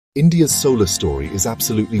India's solar story is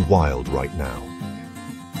absolutely wild right now.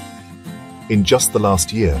 In just the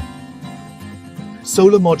last year,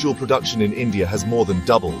 solar module production in India has more than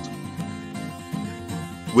doubled.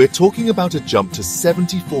 We're talking about a jump to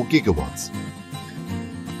 74 gigawatts.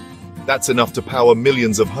 That's enough to power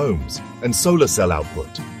millions of homes and solar cell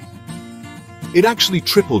output. It actually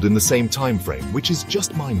tripled in the same time frame, which is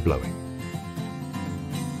just mind-blowing.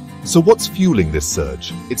 So what's fueling this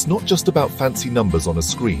surge? It's not just about fancy numbers on a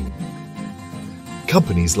screen.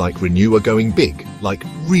 Companies like Renew are going big, like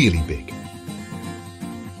really big.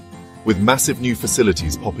 With massive new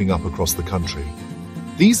facilities popping up across the country.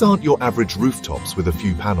 These aren't your average rooftops with a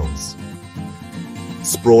few panels.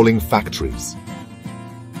 Sprawling factories.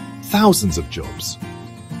 Thousands of jobs.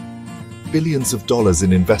 Billions of dollars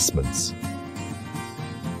in investments.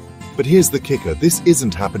 But here's the kicker, this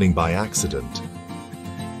isn't happening by accident.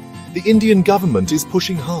 The Indian government is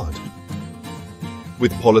pushing hard,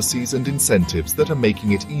 with policies and incentives that are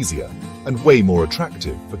making it easier and way more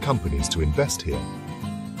attractive for companies to invest here.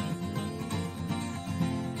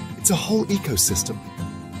 It's a whole ecosystem.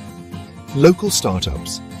 Local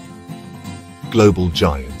startups, global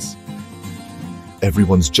giants.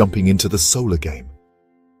 Everyone's jumping into the solar game.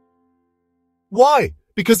 Why?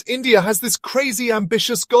 Because India has this crazy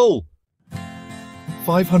ambitious goal.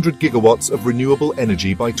 500 gigawatts of renewable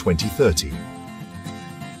energy by 2030.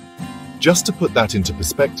 Just to put that into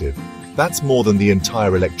perspective, that's more than the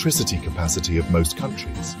entire electricity capacity of most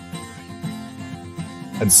countries.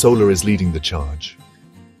 And solar is leading the charge.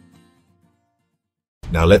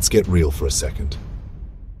 Now let's get real for a second.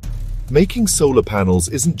 Making solar panels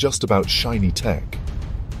isn't just about shiny tech.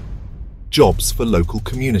 Jobs for local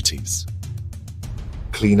communities.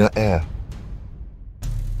 Cleaner air.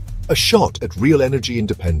 A shot at real energy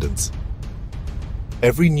independence.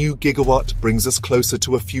 Every new gigawatt brings us closer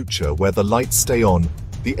to a future where the lights stay on,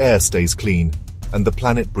 the air stays clean, and the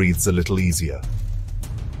planet breathes a little easier.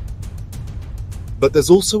 But there's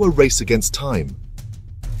also a race against time.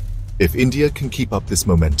 If India can keep up this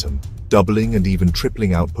momentum, doubling and even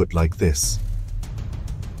tripling output like this,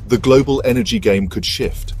 the global energy game could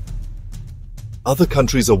shift. Other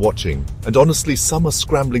countries are watching, and honestly, some are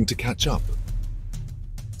scrambling to catch up.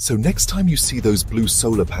 So next time you see those blue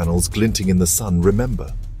solar panels glinting in the sun,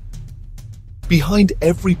 remember, behind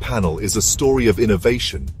every panel is a story of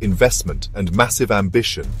innovation, investment, and massive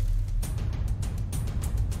ambition.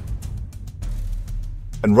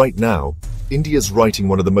 And right now, India's writing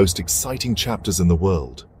one of the most exciting chapters in the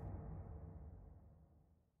world.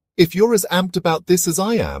 If you're as amped about this as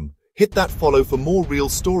I am, hit that follow for more real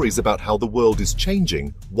stories about how the world is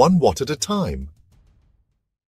changing, one watt at a time.